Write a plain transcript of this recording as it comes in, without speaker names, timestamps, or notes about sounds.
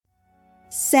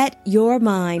Set your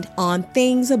mind on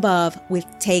things above with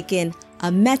Taken,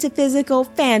 a metaphysical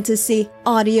fantasy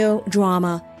audio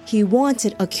drama. He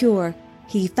wanted a cure.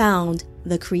 He found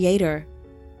the creator.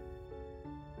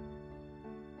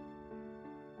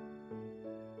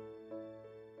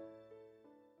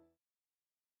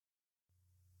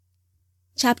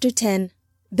 Chapter 10.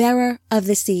 Bearer of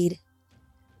the Seed.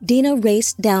 Dina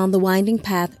raced down the winding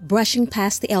path, brushing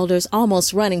past the elders,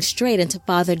 almost running straight into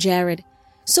Father Jared.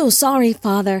 "So sorry,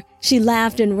 Father." She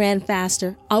laughed and ran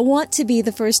faster. "I want to be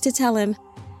the first to tell him."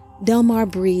 Delmar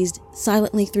breezed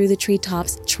silently through the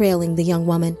treetops, trailing the young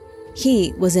woman.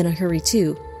 He was in a hurry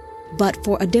too, but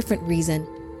for a different reason.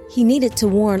 He needed to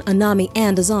warn Anami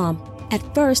and Azam.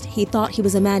 At first, he thought he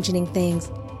was imagining things.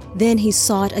 Then he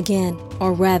saw it again,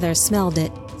 or rather smelled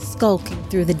it, skulking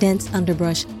through the dense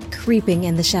underbrush, creeping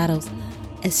in the shadows.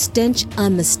 A stench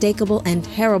unmistakable and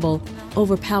terrible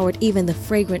overpowered even the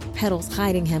fragrant petals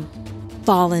hiding him.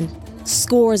 Fallen,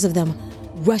 scores of them,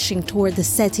 rushing toward the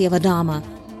Seti of Adama.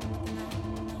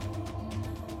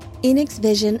 Enix's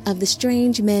vision of the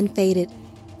strange men faded,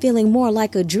 feeling more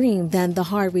like a dream than the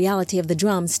hard reality of the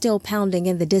drums still pounding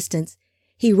in the distance.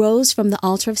 He rose from the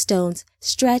altar of stones,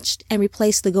 stretched and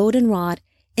replaced the golden rod,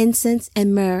 incense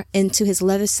and myrrh into his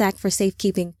leather sack for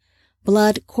safekeeping.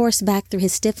 Blood coursed back through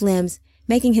his stiff limbs,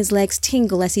 making his legs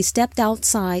tingle as he stepped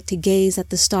outside to gaze at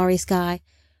the starry sky.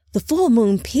 The full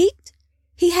moon peaked?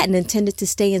 He hadn't intended to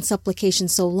stay in supplication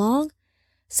so long.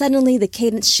 Suddenly the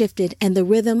cadence shifted and the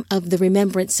rhythm of the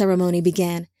remembrance ceremony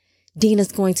began.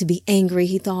 Dina's going to be angry,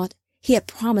 he thought. He had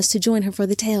promised to join her for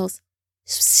the tales.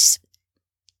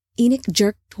 Enix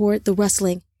jerked toward the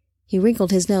rustling. He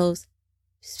wrinkled his nose.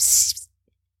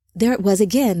 There it was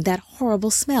again, that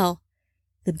horrible smell.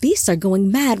 The beasts are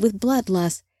going mad with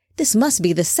bloodlust. This must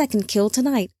be the second kill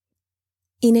tonight.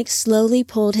 Enix slowly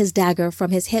pulled his dagger from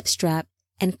his hip strap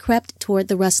and crept toward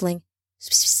the rustling.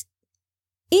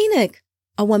 "Enix!"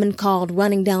 a woman called,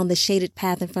 running down the shaded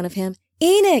path in front of him.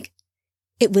 "Enix!"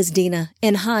 It was Dina,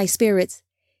 in high spirits.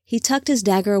 He tucked his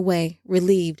dagger away,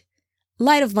 relieved.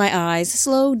 "Light of my eyes,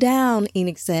 slow down,"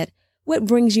 Enix said. "What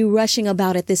brings you rushing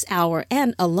about at this hour,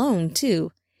 and alone,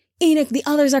 too?" "Enix, the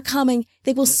others are coming.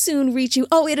 They will soon reach you.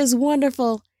 Oh, it is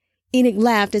wonderful." Enix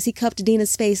laughed as he cupped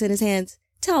Dina's face in his hands.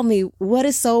 "Tell me, what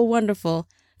is so wonderful?"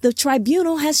 "The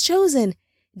tribunal has chosen,"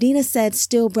 Dina said,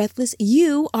 still breathless.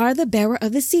 "You are the bearer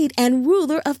of the seed and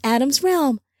ruler of Adam's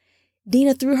realm."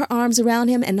 Dina threw her arms around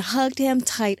him and hugged him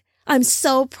tight. "I'm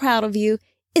so proud of you.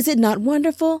 Is it not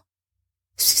wonderful?"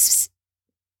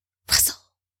 Rustle.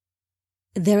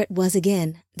 There it was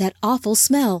again, that awful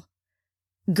smell.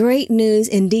 "Great news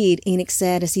indeed," Enix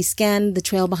said as he scanned the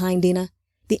trail behind Dina.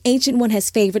 "The Ancient One has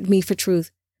favored me for truth."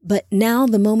 But now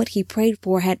the moment he prayed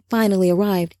for had finally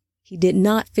arrived. He did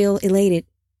not feel elated.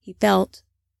 He felt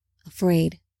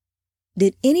afraid.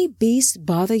 "Did any beasts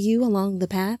bother you along the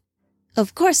path?"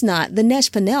 "Of course not. The Nesh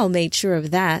Panel made sure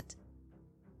of that."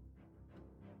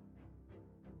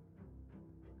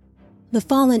 The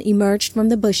fallen emerged from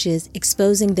the bushes,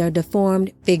 exposing their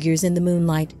deformed figures in the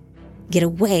moonlight. "Get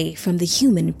away from the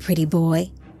human, pretty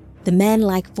boy," the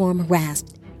man-like form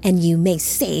rasped, "and you may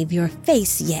save your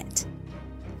face yet."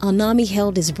 Anami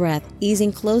held his breath,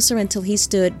 easing closer until he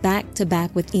stood back to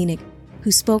back with Enix,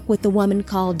 who spoke with the woman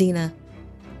called Dina.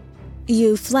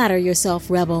 "You flatter yourself,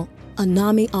 rebel."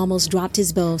 Anami almost dropped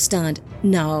his bow, stunned.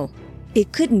 "No,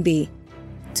 it couldn't be."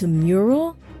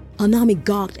 "Temuro?" Anami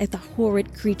gawked at the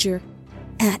horrid creature.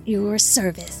 "At your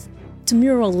service."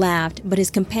 Temuro laughed, but his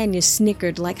companions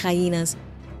snickered like hyenas.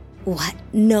 "What,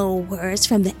 no words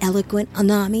from the eloquent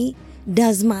Anami?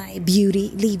 Does my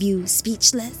beauty leave you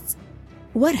speechless?"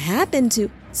 "What happened to—"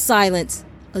 "Silence,"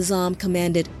 Azam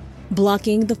commanded,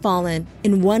 blocking the fallen.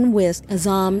 In one whisk,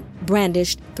 Azam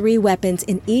brandished 3 weapons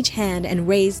in each hand and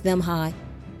raised them high.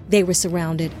 They were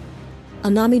surrounded.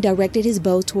 Anami directed his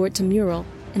bow toward Temuro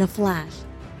in a flash.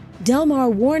 Delmar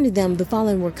warned them the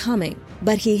fallen were coming,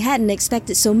 but he hadn't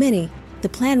expected so many. The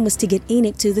plan was to get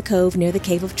Enix to the cove near the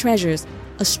Cave of Treasures,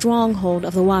 a stronghold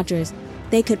of the Watchers.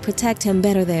 They could protect him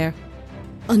better there.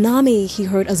 "Anami," he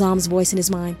heard Azam's voice in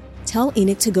his mind. "Tell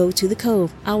Enix to go to the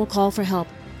cove. I will call for help."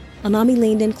 Anami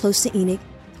leaned in close to Enix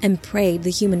and prayed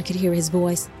the human could hear his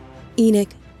voice. "Enix,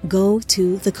 go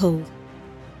to the cove."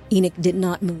 Enix did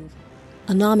not move.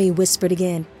 Anami whispered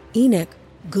again. "Enix,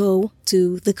 go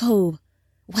to the cove."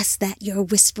 "What's that you're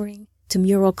whispering?"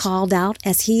 Temuro called out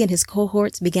as he and his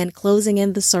cohorts began closing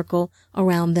in the circle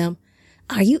around them.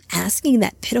 "Are you asking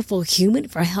that pitiful human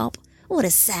for help? What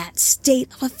a sad state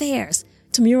of affairs."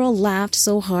 Temuro laughed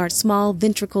so hard small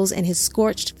ventricles in his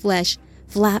scorched flesh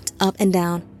flapped up and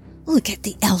down. "Look at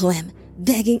the Elohim,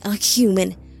 begging a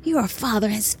human. Your father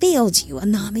has failed you,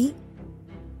 Anami.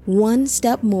 One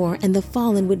step more and the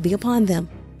fallen would be upon them.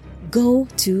 Go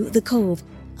to the cove,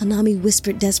 Anami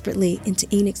whispered desperately into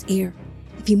Enoch's ear.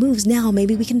 If he moves now,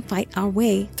 maybe we can fight our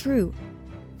way through.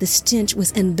 The stench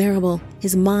was unbearable.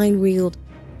 His mind reeled.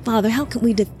 Father, how can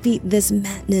we defeat this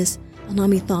madness?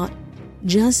 Anami thought.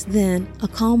 Just then, a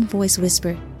calm voice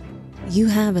whispered, You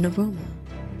have an aroma.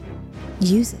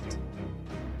 Use it.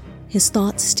 His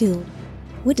thoughts stilled.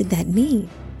 What did that mean?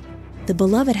 The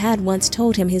beloved had once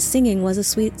told him his singing was a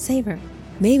sweet savor.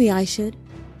 Maybe I should.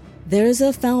 There's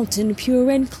a fountain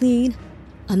pure and clean.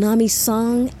 Anami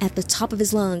sung at the top of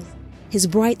his lungs. His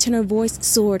bright tenor voice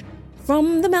soared.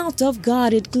 From the mount of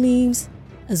God it gleams.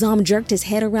 Azam jerked his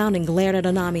head around and glared at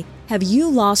Anami. Have you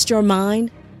lost your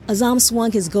mind? Azam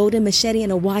swung his golden machete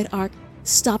in a wide arc,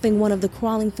 stopping one of the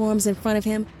crawling forms in front of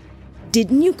him.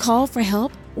 Didn't you call for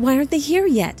help? Why aren't they here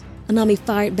yet? Anami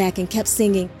fired back and kept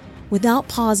singing. Without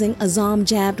pausing, Azam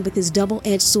jabbed with his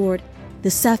double-edged sword.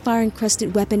 The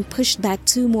sapphire-encrusted weapon pushed back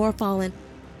two more fallen.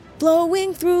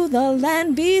 Flowing through the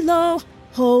land below,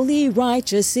 holy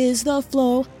righteous is the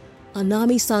flow.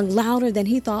 Anami sung louder than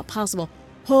he thought possible.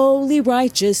 Holy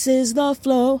righteous is the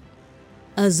flow.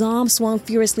 Azam swung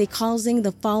furiously, causing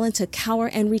the fallen to cower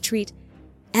and retreat.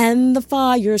 And the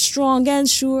fire strong and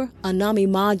sure, Anami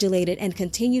modulated and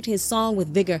continued his song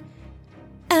with vigor.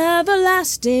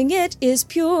 Everlasting it is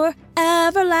pure,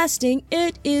 everlasting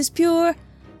it is pure.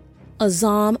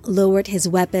 Azam lowered his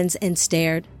weapons and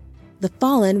stared. The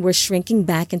fallen were shrinking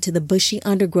back into the bushy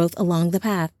undergrowth along the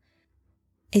path.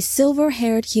 A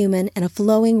silver-haired human in a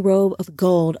flowing robe of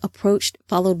gold approached,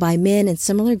 followed by men in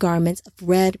similar garments of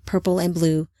red, purple, and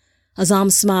blue.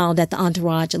 Azam smiled at the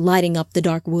entourage, lighting up the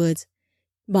dark woods.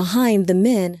 Behind the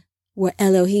men were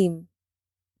Elohim.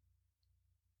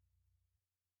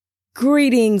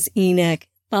 Greetings, Enoch,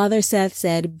 Father Seth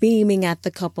said, beaming at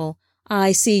the couple.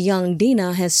 I see young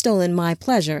Dina has stolen my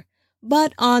pleasure,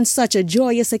 but on such a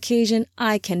joyous occasion,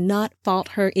 I cannot fault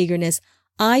her eagerness.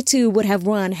 I too would have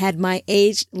run had my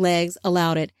aged legs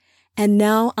allowed it. And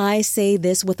now I say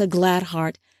this with a glad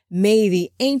heart. May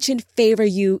the ancient favor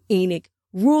you, Enoch,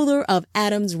 ruler of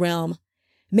Adam's realm.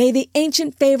 May the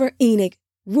ancient favor Enoch,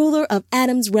 ruler of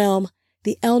Adam's realm.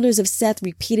 The elders of Seth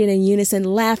repeated in unison,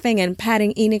 laughing and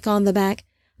patting Enoch on the back.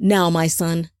 Now, my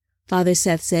son, Father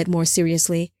Seth said more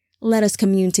seriously, let us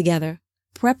commune together.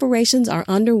 Preparations are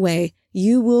underway.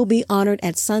 You will be honored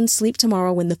at sun sleep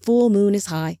tomorrow when the full moon is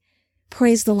high.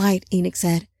 Praise the light, Enoch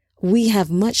said. We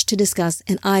have much to discuss,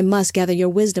 and I must gather your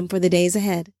wisdom for the days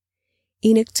ahead.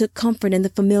 Enoch took comfort in the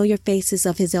familiar faces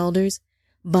of his elders.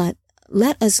 But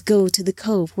let us go to the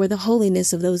cove where the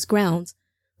holiness of those grounds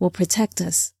will protect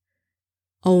us.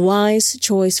 A wise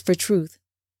choice for truth.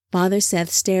 Father Seth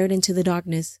stared into the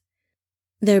darkness.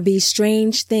 There be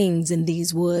strange things in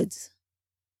these woods.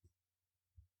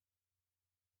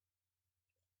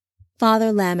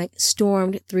 Father Lamech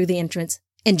stormed through the entrance.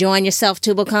 Enjoying yourself,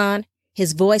 Tubal Khan?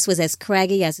 His voice was as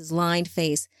craggy as his lined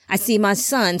face. I see my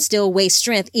son still waste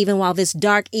strength even while this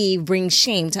dark eve brings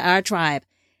shame to our tribe.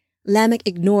 Lamech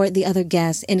ignored the other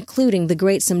guests, including the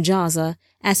great Samjaza,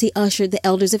 as he ushered the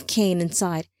elders of Cain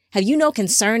inside. Have you no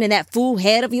concern in that fool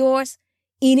head of yours?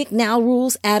 Enoch now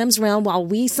rules Adam's realm while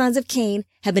we sons of Cain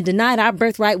have been denied our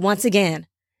birthright once again.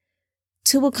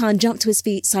 Tubal Khan jumped to his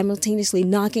feet, simultaneously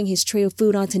knocking his tray of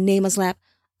food onto Nama's lap.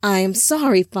 I am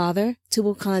sorry, Father,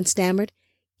 Tubal Khan stammered.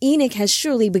 Enoch has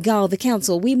surely beguiled the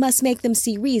council. We must make them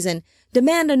see reason.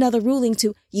 Demand another ruling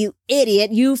to— You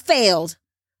idiot, you failed!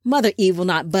 Mother Eve will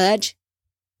not budge.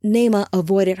 Nama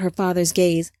avoided her father's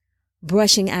gaze,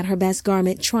 brushing at her best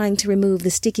garment, trying to remove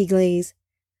the sticky glaze.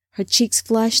 Her cheeks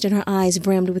flushed and her eyes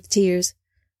brimmed with tears.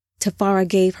 Tafara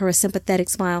gave her a sympathetic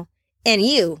smile. And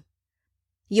you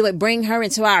would bring her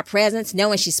into our presence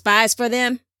knowing she spies for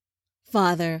them?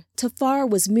 Father, Tafara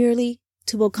was merely—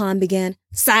 Tubal Khan began.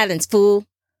 Silence, fool!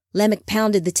 Lamech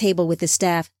pounded the table with his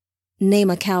staff.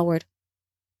 Nama cowered.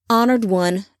 Honored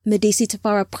one, Medici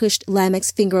Tafara pushed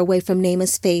Lamech's finger away from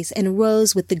Nama's face and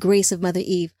rose with the grace of Mother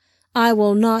Eve. I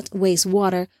will not waste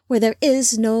water where there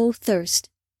is no thirst.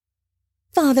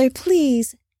 Father,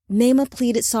 please, Nama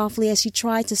pleaded softly as she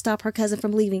tried to stop her cousin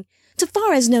from leaving.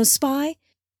 Tafara is no spy.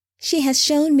 She has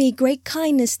shown me great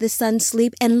kindness this sun's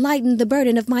sleep and lightened the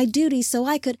burden of my duties so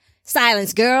I could—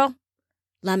 Silence, girl,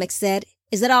 Lamech said.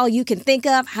 Is that all you can think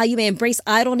of, how you may embrace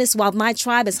idleness while my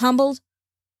tribe is humbled?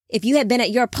 If you had been at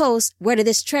your post, word of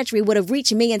this treachery would have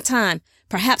reached me in time.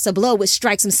 Perhaps a blow would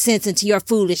strike some sense into your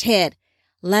foolish head.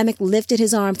 Lamech lifted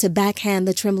his arm to backhand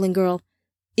the trembling girl.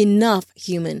 Enough,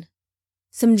 human.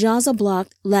 Samjaza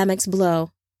blocked Lamech's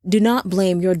blow. Do not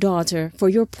blame your daughter for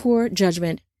your poor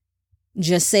judgment.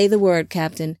 Just say the word,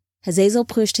 Captain. Hazazel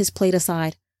pushed his plate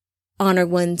aside. Honored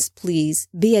ones, please,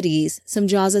 be at ease,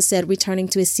 Samjaza said, returning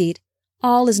to his seat.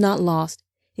 All is not lost.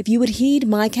 If you would heed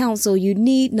my counsel, you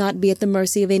need not be at the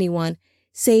mercy of anyone,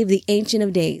 save the Ancient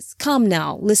of Days. Come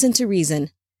now, listen to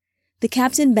reason. The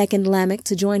captain beckoned Lamech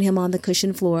to join him on the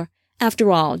cushioned floor.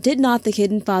 After all, did not the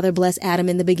hidden Father bless Adam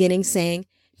in the beginning, saying,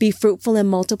 "Be fruitful and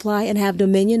multiply and have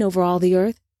dominion over all the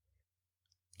earth"?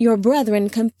 Your brethren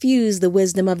confuse the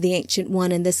wisdom of the Ancient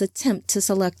One in this attempt to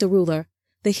select a ruler.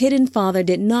 The hidden Father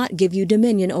did not give you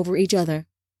dominion over each other.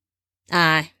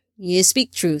 Aye, you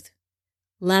speak truth,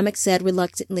 Lamech said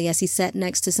reluctantly as he sat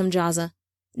next to Samjaza.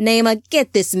 Nema,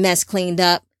 get this mess cleaned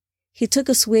up. He took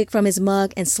a swig from his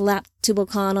mug and slapped Tubal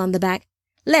Khan on the back.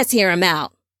 Let's hear him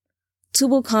out.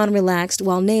 Tubal Khan relaxed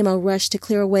while Nema rushed to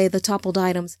clear away the toppled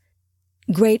items.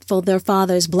 Grateful their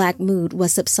father's black mood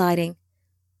was subsiding.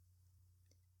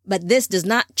 But this does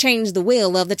not change the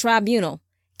will of the tribunal.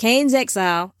 Cain's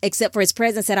exile, except for his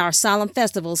presence at our solemn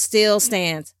festival, still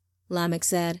stands, Lamech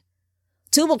said.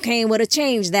 Tubal Cain would have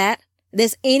changed that.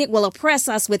 This Enoch will oppress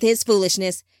us with his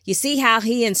foolishness. You see how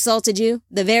he insulted you,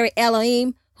 the very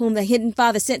Elohim whom the hidden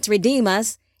Father sent to redeem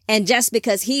us, and just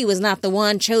because he was not the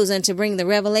one chosen to bring the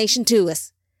revelation to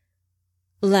us.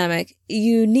 Lamech,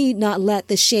 you need not let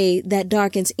the shade that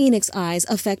darkens Enoch's eyes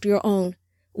affect your own.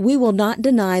 We will not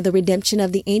deny the redemption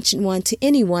of the Ancient One to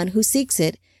anyone who seeks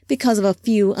it because of a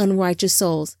few unrighteous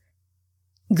souls.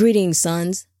 Greetings,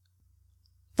 sons.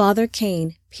 Father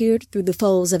Cain peered through the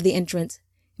folds of the entrance.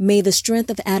 May the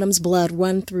strength of Adam's blood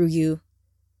run through you.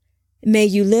 May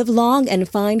you live long and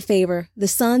find favor. The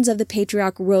sons of the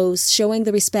patriarch rose, showing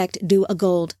the respect due a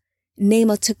gold.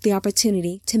 Nema took the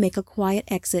opportunity to make a quiet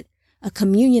exit. A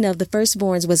communion of the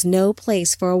firstborns was no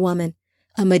place for a woman.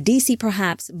 A Medici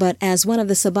perhaps, but as one of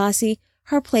the Sabasi,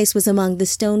 her place was among the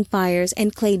stone fires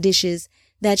and clay dishes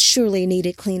that surely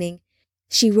needed cleaning.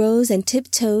 She rose and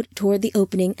tiptoed toward the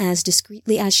opening as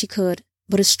discreetly as she could,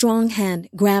 but a strong hand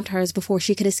grabbed hers before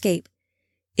she could escape.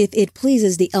 If it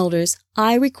pleases the elders,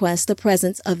 I request the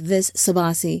presence of this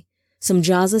Sabasi,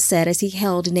 Samjaza said as he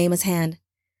held Nema's hand.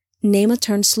 Nema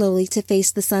turned slowly to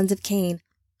face the sons of Cain,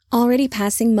 already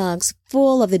passing mugs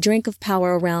full of the drink of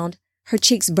power around. Her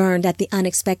cheeks burned at the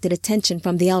unexpected attention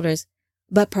from the elders,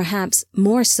 but perhaps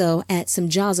more so at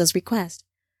Samjaza's request.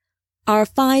 Our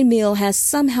fine meal has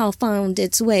somehow found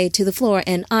its way to the floor,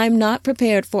 and I'm not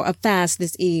prepared for a fast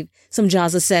this eve,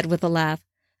 Samjaza said with a laugh.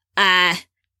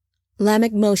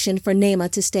 Lamech motioned for Nema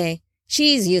to stay.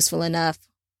 She's useful enough.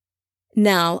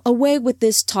 Now, away with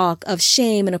this talk of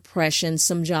shame and oppression,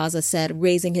 Samjaza said,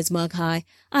 raising his mug high.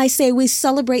 I say we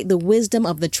celebrate the wisdom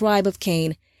of the tribe of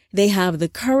Cain. They have the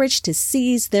courage to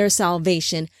seize their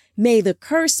salvation. May the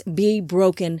curse be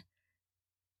broken.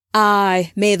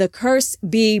 Aye, may the curse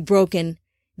be broken.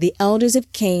 The elders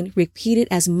of Cain repeated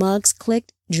as mugs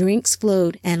clicked, drinks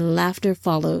flowed, and laughter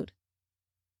followed.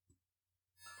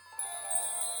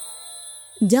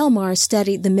 Delmar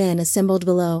studied the men assembled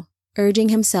below, urging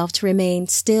himself to remain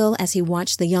still as he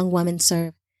watched the young woman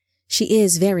serve. She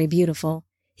is very beautiful.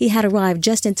 He had arrived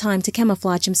just in time to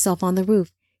camouflage himself on the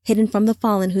roof, hidden from the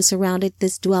fallen who surrounded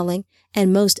this dwelling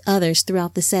and most others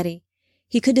throughout the city.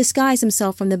 He could disguise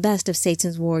himself from the best of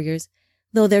Satan's warriors.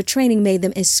 Though their training made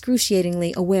them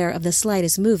excruciatingly aware of the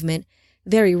slightest movement,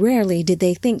 very rarely did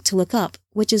they think to look up,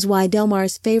 which is why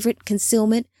Delmar's favorite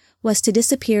concealment was to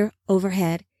disappear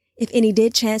overhead. If any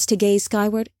did chance to gaze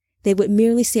skyward, they would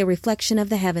merely see a reflection of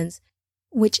the heavens,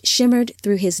 which shimmered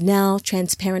through his now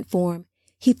transparent form.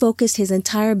 He focused his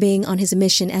entire being on his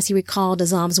mission as he recalled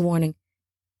Azam's warning.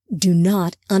 Do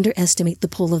not underestimate the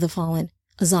pull of the fallen,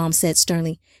 Azam said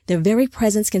sternly. Their very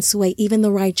presence can sway even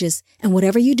the righteous, and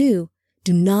whatever you do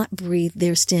not breathe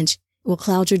their stench. It will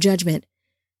cloud your judgment.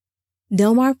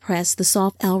 Delmar pressed the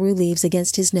soft alru leaves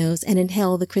against his nose and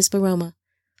inhaled the crisp aroma.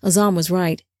 Azam was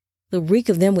right. The reek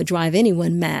of them would drive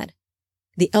anyone mad.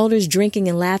 The elders drinking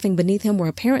and laughing beneath him were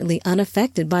apparently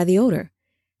unaffected by the odor.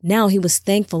 Now he was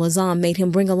thankful Azam made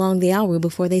him bring along the alru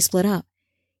before they split up.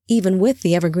 Even with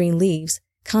the evergreen leaves,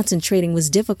 concentrating was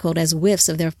difficult as whiffs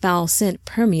of their foul scent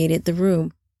permeated the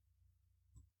room.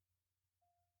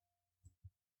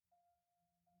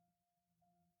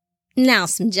 Now,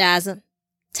 Samjaza,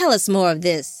 tell us more of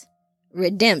this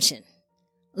redemption.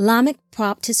 Lamech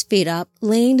propped his feet up,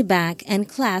 leaned back, and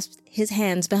clasped his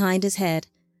hands behind his head.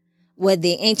 Would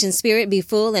the ancient spirit be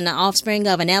full in the offspring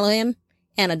of an Elohim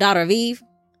and a daughter of Eve?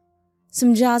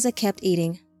 Samjaza kept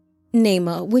eating.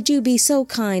 Nema, would you be so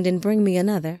kind and bring me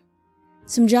another?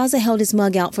 Samjaza held his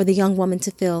mug out for the young woman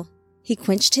to fill. He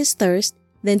quenched his thirst,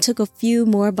 then took a few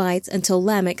more bites until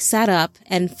Lamech sat up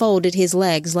and folded his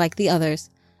legs like the others.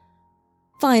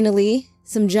 Finally,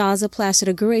 Samjaza plastered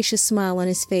a gracious smile on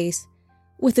his face.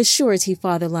 With a surety,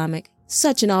 Father Lamech,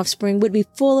 such an offspring would be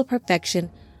full of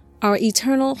perfection. Our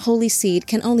eternal holy seed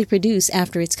can only produce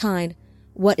after its kind.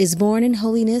 What is born in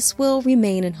holiness will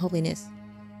remain in holiness.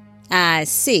 I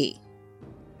see.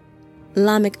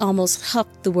 Lamech almost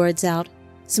huffed the words out.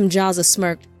 Samjaza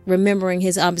smirked, remembering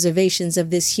his observations of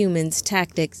this human's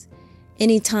tactics.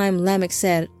 Any time Lamech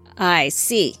said, I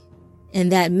see, in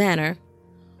that manner,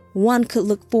 one could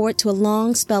look forward to a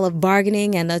long spell of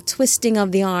bargaining and a twisting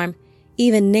of the arm.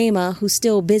 Even Naamah, who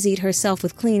still busied herself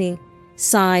with cleaning,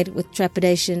 sighed with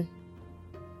trepidation.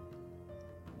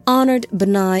 Honored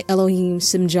B'nai Elohim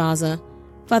Samjaza,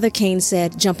 Father Cain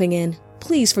said, jumping in,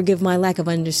 please forgive my lack of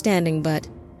understanding, but...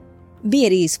 Be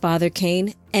at ease, Father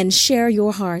Cain, and share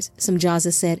your heart,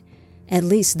 Samjaza said. At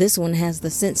least this one has the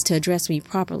sense to address me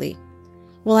properly.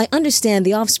 While I understand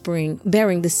the offspring,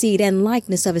 bearing the seed and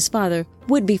likeness of his father,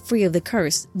 would be free of the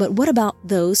curse, but what about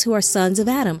those who are sons of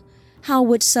Adam? How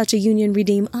would such a union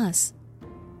redeem us?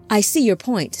 I see your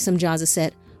point, Samjaza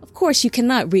said. Of course you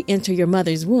cannot re-enter your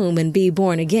mother's womb and be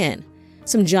born again.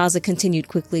 Samjaza continued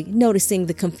quickly, noticing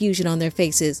the confusion on their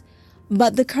faces.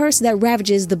 But the curse that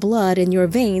ravages the blood in your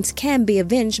veins can be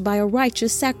avenged by a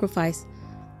righteous sacrifice.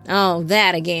 Oh,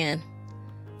 that again.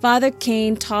 Father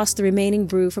Cain tossed the remaining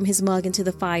brew from his mug into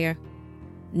the fire.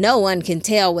 No one can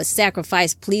tell what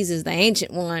sacrifice pleases the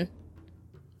Ancient One.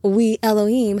 We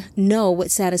Elohim know what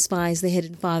satisfies the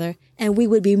Hidden Father, and we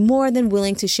would be more than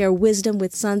willing to share wisdom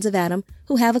with sons of Adam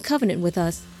who have a covenant with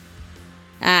us.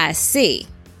 I see,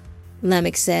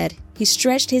 Lamech said. He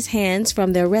stretched his hands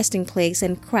from their resting place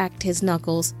and cracked his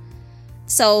knuckles.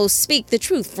 So speak the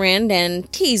truth, friend,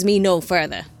 and tease me no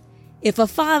further. If a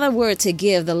father were to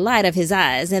give the light of his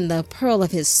eyes and the pearl of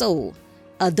his soul,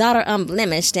 a daughter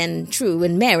unblemished and true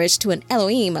in marriage to an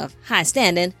Elohim of high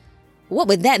standing, what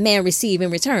would that man receive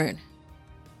in return?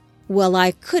 Well,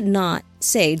 I could not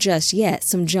say just yet,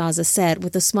 Samjaza said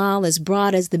with a smile as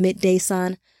broad as the midday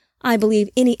sun. I believe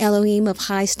any Elohim of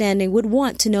high standing would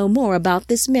want to know more about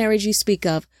this marriage you speak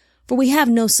of, for we have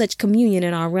no such communion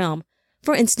in our realm.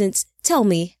 For instance, tell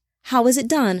me, how is it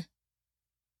done?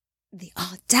 The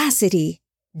audacity!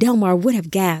 Delmar would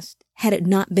have gasped, had it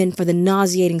not been for the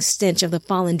nauseating stench of the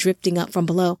fallen drifting up from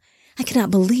below. I cannot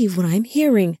believe what I am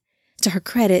hearing. To her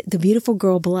credit, the beautiful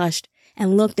girl blushed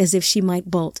and looked as if she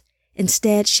might bolt.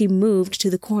 Instead, she moved to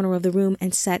the corner of the room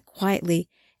and sat quietly,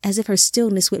 as if her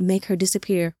stillness would make her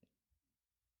disappear.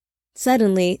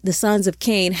 Suddenly, the sons of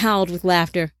Cain howled with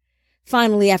laughter.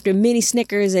 Finally, after many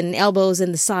snickers and elbows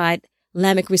in the side,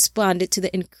 Lamech responded to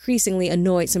the increasingly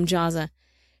annoyed Samjaza.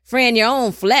 Friend, your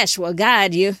own flesh will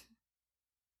guide you.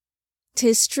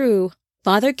 'Tis true.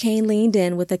 Father Cain leaned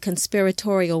in with a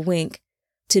conspiratorial wink.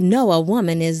 To know a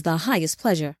woman is the highest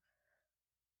pleasure.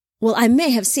 Well, I may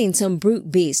have seen some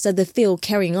brute beast of the field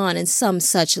carrying on in some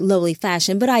such lowly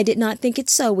fashion, but I did not think it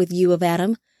so with you of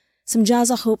Adam.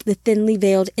 Samjaza hoped the thinly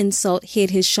veiled insult hid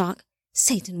his shock.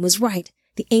 Satan was right.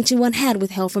 The Ancient One had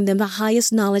withheld from them the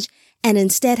highest knowledge and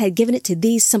instead had given it to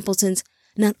these simpletons.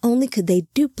 Not only could they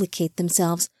duplicate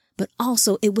themselves, but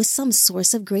also it was some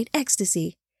source of great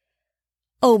ecstasy.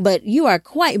 Oh, but you are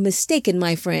quite mistaken,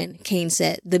 my friend, Cain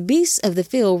said. The beasts of the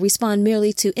field respond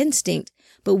merely to instinct,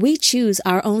 but we choose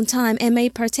our own time and may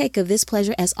partake of this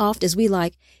pleasure as oft as we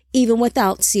like, even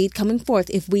without seed coming forth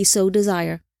if we so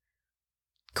desire.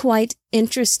 Quite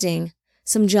interesting,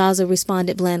 Samjaza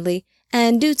responded blandly.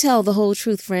 And do tell the whole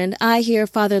truth, friend. I hear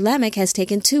Father Lamech has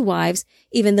taken 2 wives,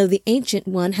 even though the Ancient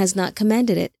One has not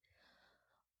commanded it.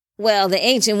 Well, the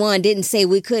Ancient One didn't say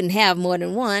we couldn't have more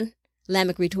than one,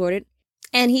 Lamech retorted.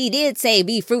 And he did say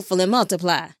be fruitful and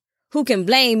multiply. Who can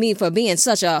blame me for being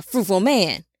such a fruitful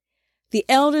man? The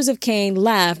elders of Cain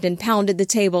laughed and pounded the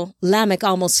table. Lamech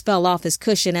almost fell off his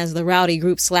cushion as the rowdy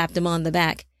group slapped him on the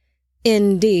back.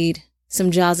 Indeed,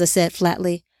 Samjaza said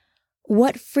flatly.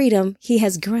 What freedom he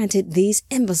has granted these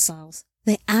imbeciles.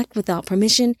 They act without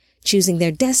permission, choosing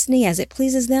their destiny as it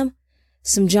pleases them.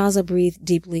 Samjaza breathed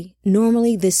deeply.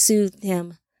 Normally this soothed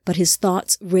him, but his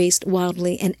thoughts raced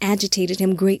wildly and agitated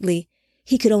him greatly.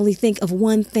 He could only think of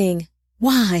one thing.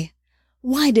 Why?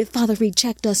 Why did Father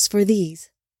reject us for these?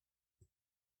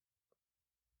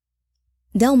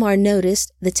 Delmar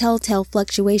noticed the telltale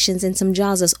fluctuations in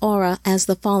Samjaza's aura as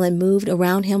the fallen moved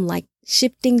around him like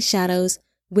shifting shadows,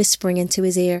 whispering into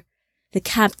his ear. The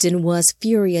captain was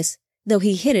furious, though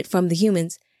he hid it from the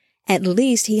humans. At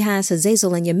least he has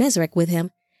Hazazel and Yemezrek with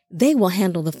him. They will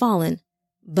handle the fallen.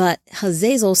 But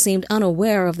Hazazel seemed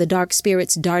unaware of the dark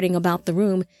spirits darting about the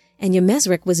room, and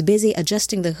Yemezrek was busy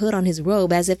adjusting the hood on his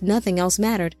robe as if nothing else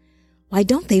mattered. Why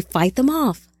don't they fight them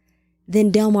off? Then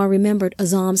Delmar remembered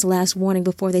Azam's last warning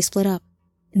before they split up.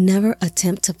 Never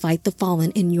attempt to fight the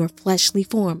fallen in your fleshly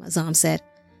form, Azam said.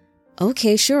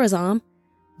 Okay, sure, Azam.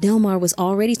 Delmar was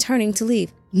already turning to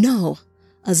leave. No!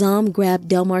 Azam grabbed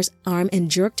Delmar's arm and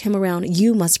jerked him around.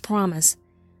 You must promise.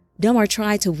 Delmar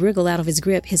tried to wriggle out of his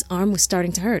grip. His arm was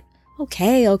starting to hurt.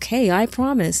 Okay, I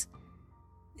promise.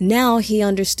 Now he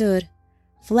understood.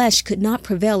 Flesh could not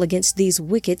prevail against these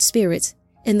wicked spirits.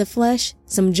 In the flesh,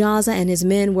 Samjaza and his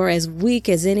men were as weak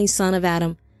as any son of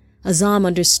Adam. Azam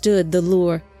understood the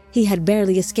lure. He had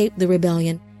barely escaped the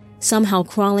rebellion, somehow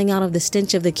crawling out of the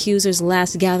stench of the accuser's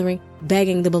last gathering,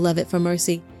 begging the beloved for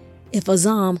mercy. If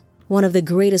Azam, one of the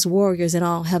greatest warriors in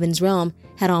all Heaven's realm,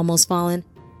 had almost fallen,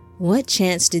 what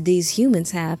chance did these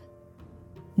humans have?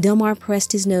 Delmar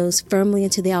pressed his nose firmly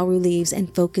into the auru leaves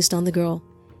and focused on the girl.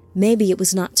 Maybe it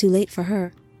was not too late for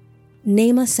her.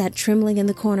 Naima sat trembling in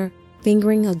the corner,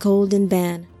 fingering a golden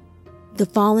band. The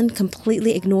fallen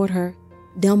completely ignored her.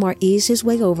 Delmar eased his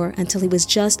way over until he was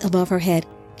just above her head,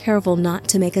 careful not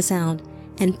to make a sound,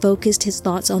 and focused his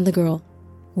thoughts on the girl.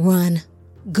 Run.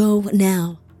 Go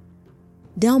now.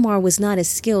 Delmar was not as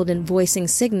skilled in voicing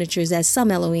signatures as some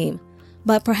Elohim,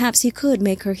 but perhaps he could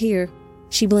make her hear.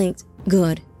 She blinked.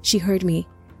 Good. She heard me.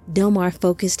 Delmar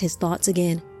focused his thoughts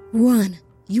again. Run.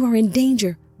 You are in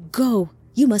danger. Go.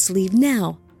 You must leave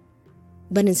now.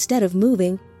 But instead of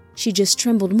moving, she just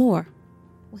trembled more.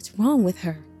 What's wrong with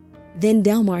her? Then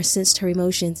Delmar sensed her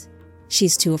emotions.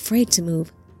 She's too afraid to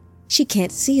move. She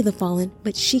can't see the fallen,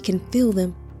 but she can feel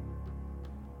them.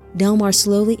 Delmar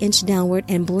slowly inched downward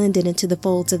and blended into the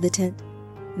folds of the tent.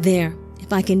 There,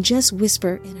 if I can just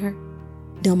whisper in her.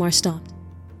 Delmar stopped.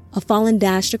 A fallen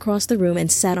dashed across the room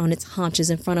and sat on its haunches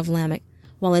in front of Lamech,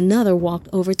 while another walked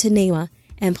over to Naima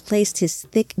and placed his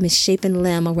thick, misshapen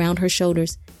limb around her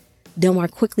shoulders. Delmar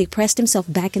quickly pressed himself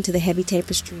back into the heavy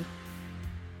tapestry.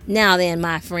 Now then,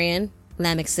 my friend,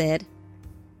 Lamech said,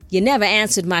 you never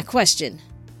answered my question.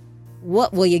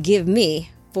 What will you give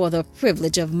me for the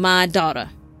privilege of my daughter?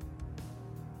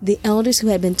 The elders who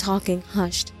had been talking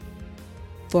hushed.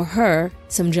 For her,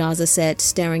 Samjaza said,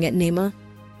 staring at Naima,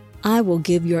 I will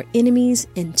give your enemies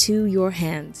into your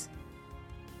hands.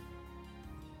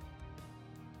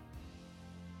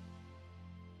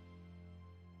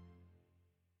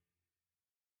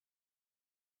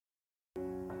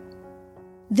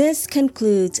 This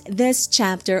concludes this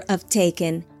chapter of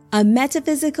Taken, a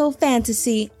metaphysical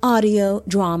fantasy audio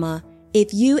drama.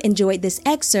 If you enjoyed this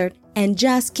excerpt and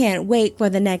just can't wait for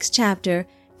the next chapter,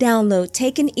 download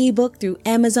Taken ebook through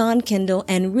Amazon Kindle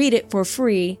and read it for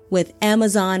free with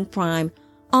Amazon Prime.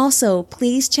 Also,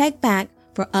 please check back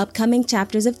for upcoming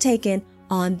chapters of Taken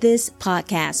on this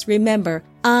podcast. Remember,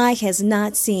 eye has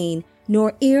not seen,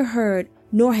 nor ear heard,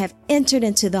 nor have entered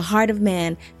into the heart of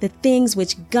man the things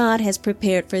which God has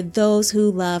prepared for those who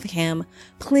love him.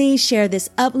 Please share this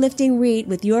uplifting read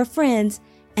with your friends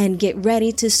and get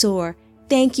ready to soar.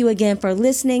 Thank you again for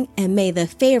listening, and may the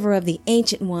favor of the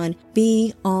Ancient One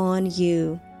be on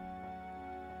you.